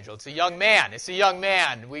 it's not an angel. It's a young man. It's a young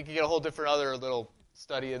man. We can get a whole different other little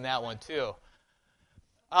study in that one, too.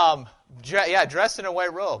 Dressed in a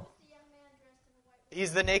white robe.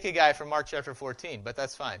 He's the naked guy from Mark chapter 14, but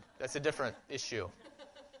that's fine. That's a different issue. It's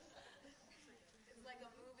like a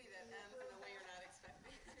movie that ends in a way you're not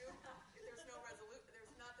expecting to. There's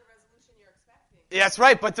not the resolution you're expecting. Yeah, that's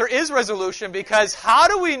right, but there is resolution because how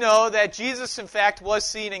do we know that Jesus, in fact, was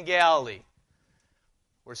seen in Galilee?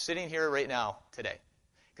 We're sitting here right now, today.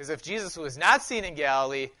 Because if Jesus was not seen in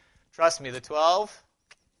Galilee, trust me, the 12,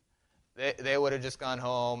 they would have just gone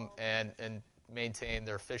home and maintained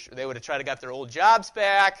their fish. They would have tried to get their old jobs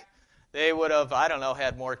back. They would have,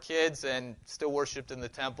 had more kids and still worshipped in the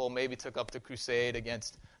temple, maybe took up the crusade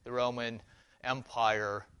against the Roman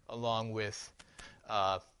Empire along with,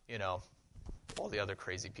 all the other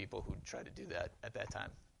crazy people who tried to do that at that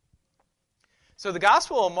time. So the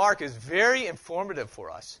Gospel of Mark is very informative for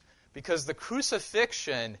us because the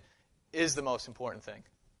crucifixion is the most important thing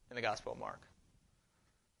in the Gospel of Mark.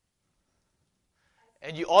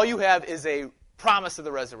 And all you have is a promise of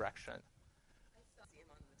the resurrection. I see him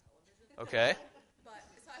on the television. Okay. But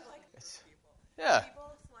so I like those people. Yeah.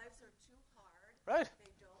 People's lives are too hard. Right. They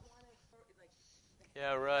don't want to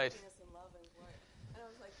Yeah, right. happiness and love and joy. And I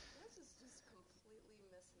was like, this is just completely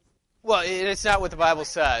misses. Well, it's not what the Bible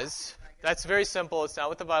says. That's very simple. It's not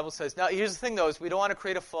what the Bible says. Now, here's the thing, though, is we don't want to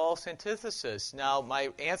create a false antithesis. Now, my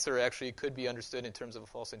answer actually could be understood in terms of a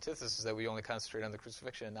false antithesis, that we only concentrate on the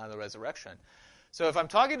crucifixion and not on the resurrection. So if I'm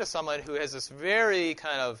talking to someone who has this very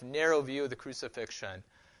kind of narrow view of the crucifixion,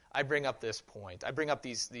 I bring up this point. I bring up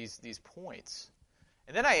these points.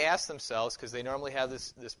 And then I ask themselves, because they normally have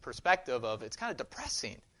this perspective of it's kind of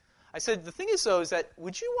depressing. I said, the thing is, though, is that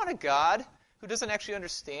would you want a God who doesn't actually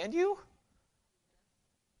understand you?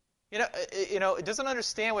 It doesn't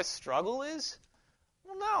understand what struggle is?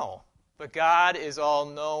 Well, no. But God is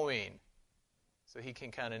all-knowing, so he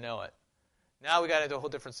can kind of know it. Now we got into a whole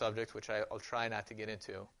different subject, which I'll try not to get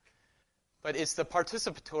into. But it's the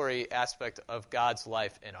participatory aspect of God's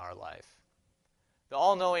life in our life. The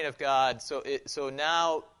all-knowing of God, so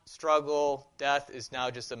now struggle, death is now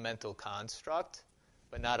just a mental construct,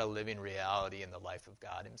 but not a living reality in the life of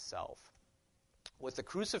God himself. What the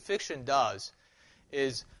crucifixion does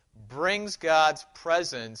is brings God's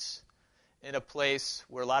presence in a place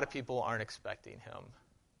where a lot of people aren't expecting him.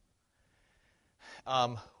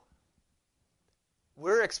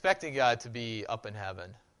 We're expecting God to be up in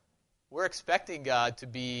heaven. We're expecting God to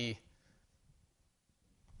be,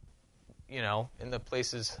 in the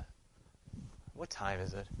places. What time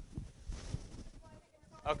is it?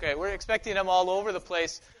 Okay, we're expecting him all over the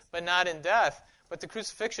place, but not in death. But the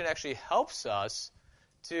crucifixion actually helps us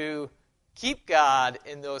to keep God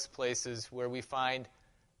in those places where we find,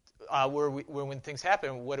 where when things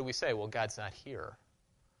happen, what do we say? Well, God's not here.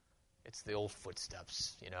 It's the old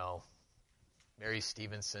footsteps, Mary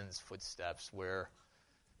Stevenson's footsteps, where,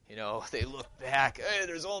 they look back. Hey,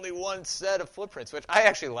 there's only one set of footprints, which I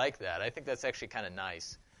actually like that. I think that's actually kind of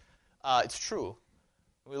nice. It's true.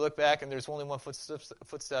 We look back and there's only one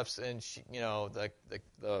footsteps, and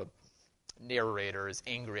the narrator is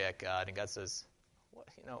angry at God, and God says, "What,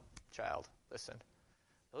 child, listen.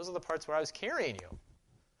 Those are the parts where I was carrying you."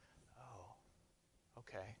 Oh,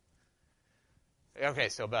 okay. Okay,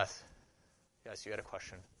 so Beth, yes, you had a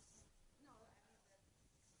question.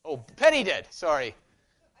 Oh, Penny did. Sorry.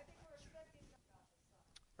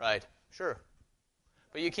 Right. Sure.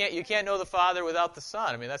 But you can't know the Father without the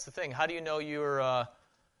Son. That's the thing. How do you know you're a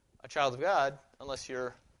child of God unless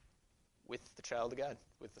you're with the child of God,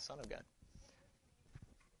 with the Son of God?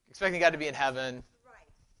 Expecting God to be in heaven. Right.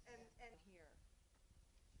 And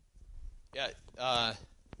here. Yeah.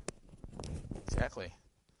 Exactly.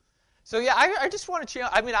 So yeah, I just want to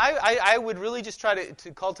challenge. I would really just try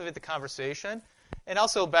to cultivate the conversation. And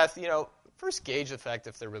also, Beth, first gauge the fact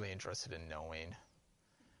if they're really interested in knowing.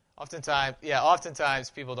 Oftentimes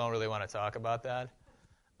people don't really want to talk about that.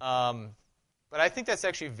 But I think that's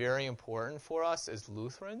actually very important for us as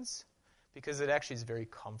Lutherans because it actually is very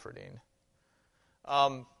comforting.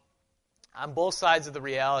 On both sides of the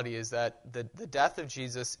reality is that the death of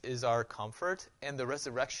Jesus is our comfort and the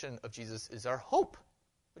resurrection of Jesus is our hope,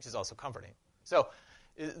 which is also comforting. So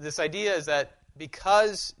this idea is that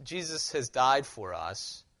because Jesus has died for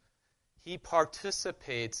us, he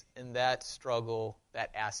participates in that struggle,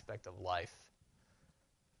 that aspect of life.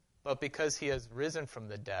 But because he has risen from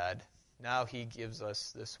the dead, now he gives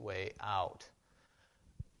us this way out.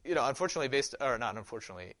 Unfortunately,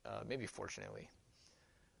 maybe fortunately,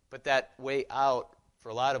 but that way out, for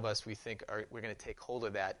a lot of us, we think we're going to take hold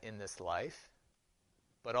of that in this life.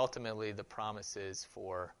 But ultimately, the promise is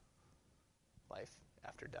for life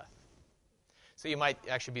after death. So you might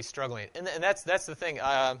actually be struggling. And that's the thing.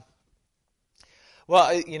 Any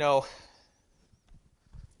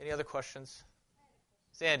other questions?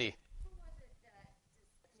 Sandy. Who was it that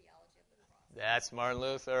did the theology of the cross? That's Martin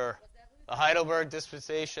Luther. Was that Luther? The Heidelberg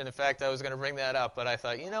Dispensation. In fact, I was going to bring that up, but I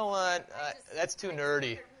thought, you know what? That's too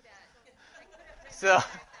nerdy. So,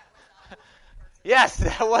 yes,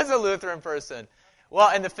 that was a Lutheran person. Well,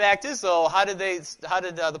 and the fact is, though, how did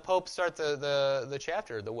the Pope start the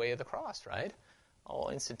chapter, the way of the cross, right? Oh,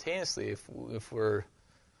 instantaneously. If we're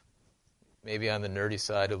maybe on the nerdy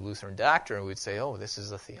side of Lutheran doctrine, we'd say, oh, this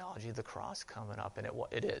is the theology of the cross coming up, and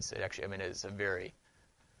it is. It actually, it is a very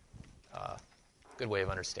good way of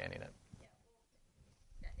understanding it.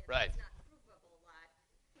 Right. It's not provable a lot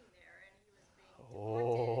in there, and he was being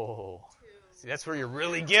Oh, to see, that's where you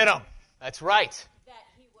really get them. That's right. that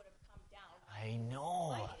he would have come down. I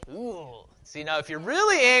know. Ooh. See, now if you're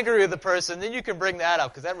really angry with the person, then you can bring that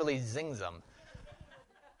up because that really zings them.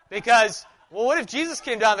 Because, well, what if Jesus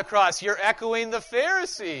came down the cross? You're echoing the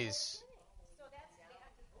Pharisees. So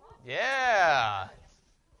that's Yeah.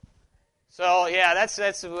 So yeah,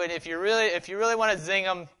 that's when if you really want to zing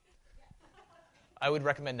them, I would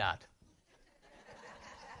recommend not.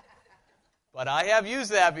 But I have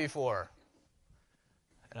used that before,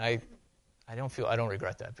 and I don't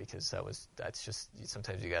regret that because that's just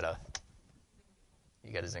sometimes you gotta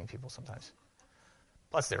zing people sometimes.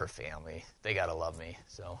 Plus they're a family, they gotta love me.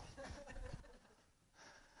 So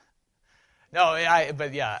no,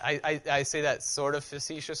 I say that sort of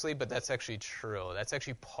facetiously, but that's actually true. That's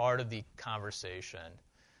actually part of the conversation,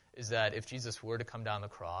 is that if Jesus were to come down the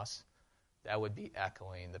cross, that would be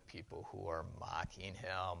echoing the people who are mocking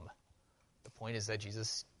him. The point is that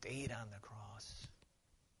Jesus stayed on the cross.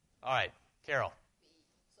 All right, Carol.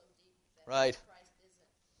 So deep that Right. Christ isn't.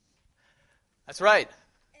 That's right.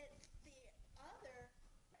 And the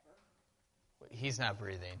other, He's not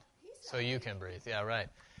breathing, so you can breathe. Yeah, right.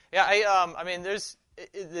 Yeah,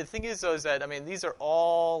 the thing is, though, is that, these are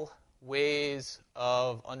all ways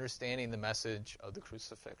of understanding the message of the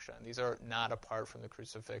crucifixion. These are not apart from the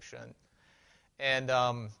crucifixion. And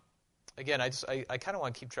again, I kind of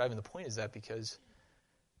want to keep driving the point is that because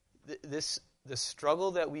the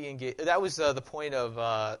struggle that we engage, that was the point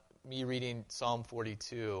of me reading Psalm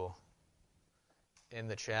 42 in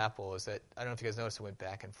the chapel, is that, I don't know if you guys noticed, it went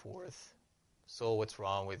back and forth. Soul, what's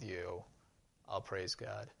wrong with you? I'll praise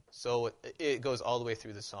God. So it goes all the way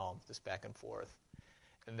through the psalm, this back and forth.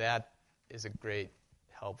 And that is a great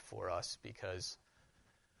help for us because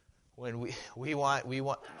when we want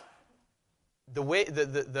the way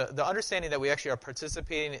the understanding that we actually are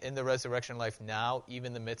participating in the resurrection life now, even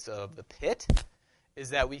in the midst of the pit,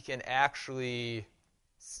 is that we can actually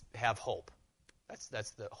have hope.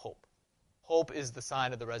 That's the hope. Hope is the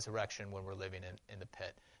sign of the resurrection when we're living in the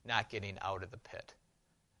pit, not getting out of the pit,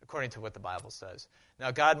 according to what the Bible says.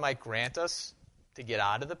 Now, God might grant us to get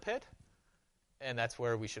out of the pit, and that's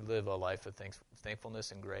where we should live a life of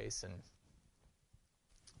thankfulness and grace.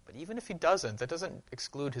 But even if he doesn't, that doesn't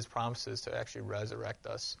exclude his promises to actually resurrect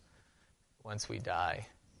us once we die.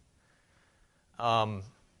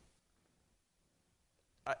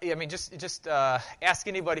 Just ask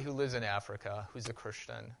anybody who lives in Africa who's a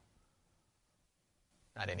Christian.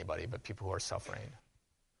 Not anybody, but people who are suffering.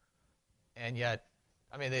 And yet,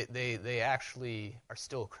 they actually are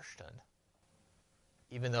still a Christian,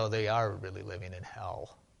 even though they are really living in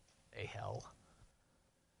hell, a hell.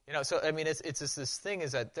 It's just this thing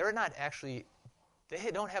is that they're not actually,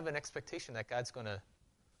 they don't have an expectation that God's going to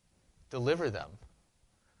deliver them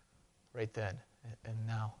right then and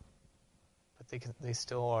now. But they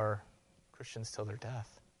still are Christians till their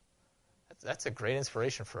death. That's a great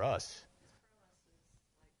inspiration for us.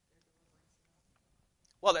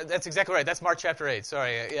 Well, that's exactly right. That's Mark chapter 8.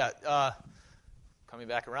 Sorry. Yeah. Coming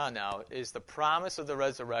back around now, is the promise of the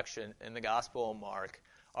resurrection in the Gospel of Mark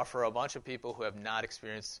are for a bunch of people who have not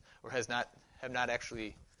experienced or have not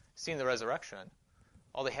actually seen the resurrection.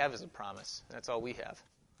 All they have is a promise. And that's all we have.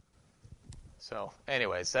 So,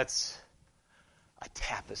 anyways, that's a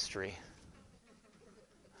tapestry.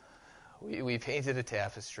 We painted a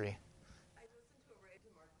tapestry. I listened to a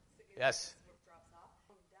radio Mark. Yes. Drops off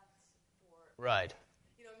from deaths for. Right.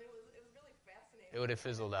 It was really fascinating. It would have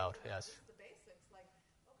fizzled out, yes. Just the basics, like,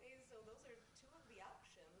 okay, so those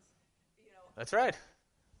That's right.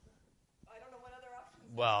 I don't know what other options.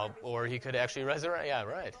 Well, or he could actually resurrect. Yeah,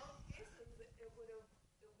 right. In both cases, it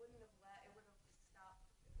wouldn't have stopped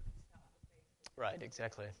the faith. Right,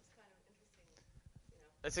 exactly. It's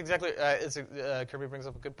kind of interesting, That's exactly. Kirby brings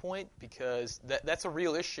up a good point because that's a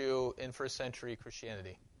real issue in first century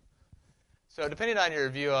Christianity. So depending on your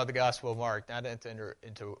view of the Gospel of Mark, not into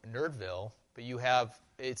Nerdville, but you have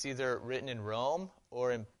it's either written in Rome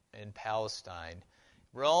or in Palestine.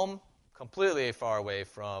 Rome, completely far away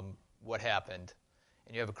from what happened,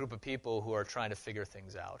 and you have a group of people who are trying to figure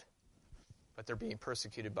things out, but they're being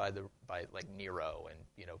persecuted by like Nero and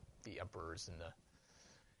the emperors and the.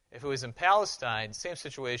 If it was in Palestine, same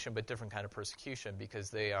situation but different kind of persecution because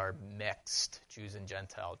they are mixed Jews and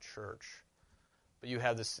Gentile church. But you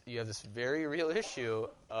have this very real issue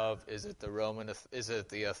of is it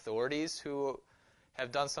the authorities who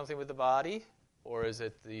have done something with the body, or is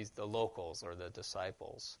it the locals or the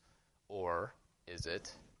disciples, or is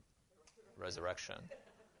it resurrection?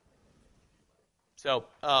 So,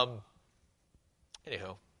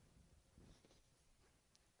 anywho,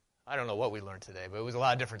 I don't know what we learned today, but it was a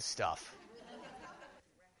lot of different stuff.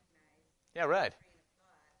 Yeah, right.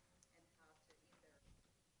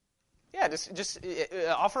 Yeah, just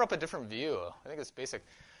offer up a different view. I think it's basic.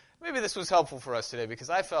 Maybe this was helpful for us today because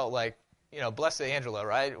I felt like, blessed Angela,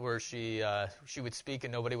 right, where she would speak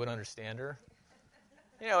and nobody would understand her.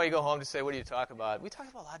 You go home to say, what do you talk about? We talked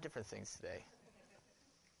about a lot of different things today.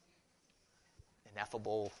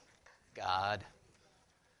 Ineffable God.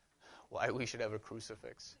 Why we should have a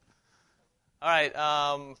crucifix. All right,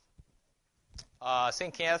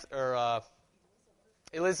 St.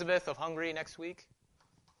 Elizabeth of Hungary next week.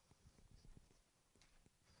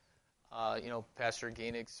 Pastor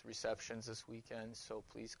Gainig's receptions this weekend, so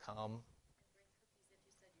please come.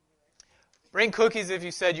 Bring cookies if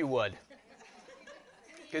you said you would.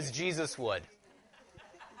 Because Jesus would.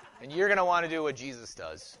 And you're going to want to do what Jesus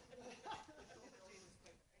does.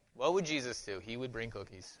 What would Jesus do? He would bring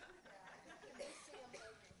cookies.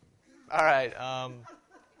 All right.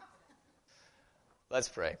 Let's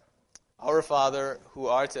pray. Our Father, who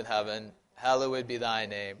art in heaven, hallowed be thy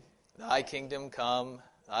name. Thy kingdom come,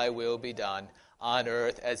 thy will be done, on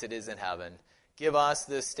earth as it is in heaven. Give us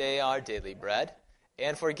this day our daily bread,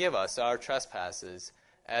 and forgive us our trespasses,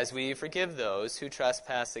 as we forgive those who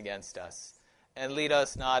trespass against us. And lead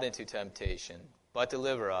us not into temptation, but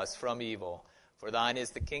deliver us from evil. For thine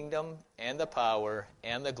is the kingdom, and the power,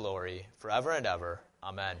 and the glory, forever and ever.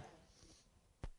 Amen.